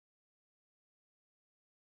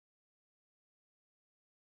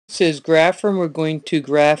says grapher, and we're going to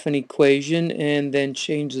graph an equation and then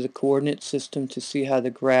change the coordinate system to see how the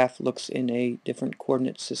graph looks in a different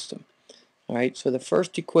coordinate system. Alright, so the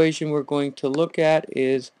first equation we're going to look at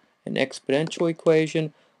is an exponential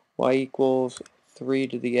equation, y equals 3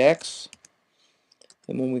 to the x,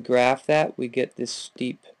 and when we graph that we get this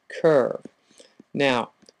steep curve. Now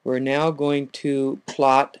we're now going to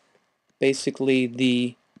plot basically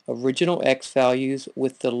the original x values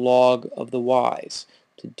with the log of the y's.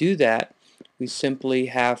 To do that, we simply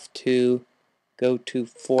have to go to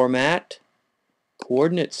Format,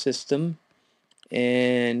 Coordinate System,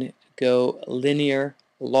 and go Linear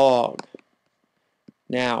Log.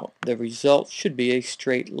 Now the result should be a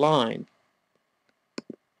straight line,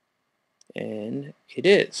 and it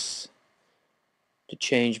is. To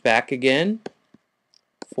change back again,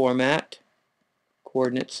 Format,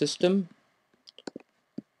 Coordinate System,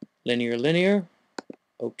 Linear, Linear,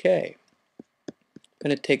 OK. I'm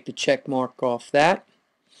going to take the check mark off that,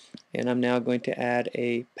 and I'm now going to add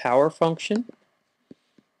a power function,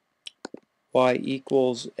 y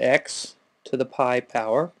equals x to the pi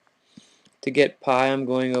power. To get pi, I'm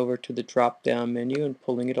going over to the drop down menu and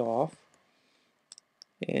pulling it off,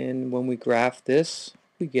 and when we graph this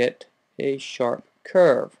we get a sharp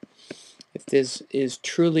curve. If this is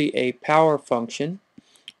truly a power function,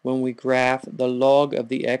 when we graph the log of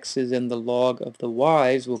the x's and the log of the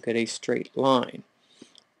y's, we'll get a straight line.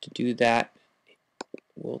 To do that,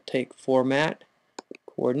 we'll take Format,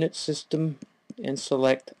 Coordinate System, and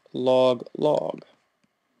select Log Log.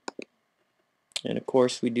 And of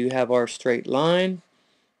course we do have our straight line,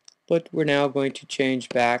 but we're now going to change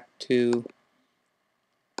back to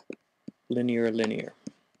Linear, Linear.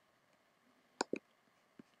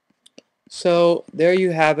 So there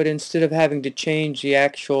you have it. Instead of having to change the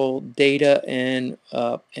actual data and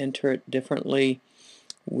enter it differently,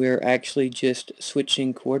 we're actually just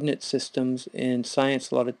switching coordinate systems. In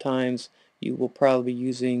science, a lot of times you will probably be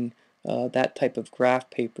using that type of graph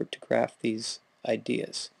paper to graph these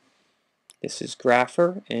ideas. This is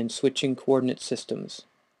Grapher and switching coordinate systems.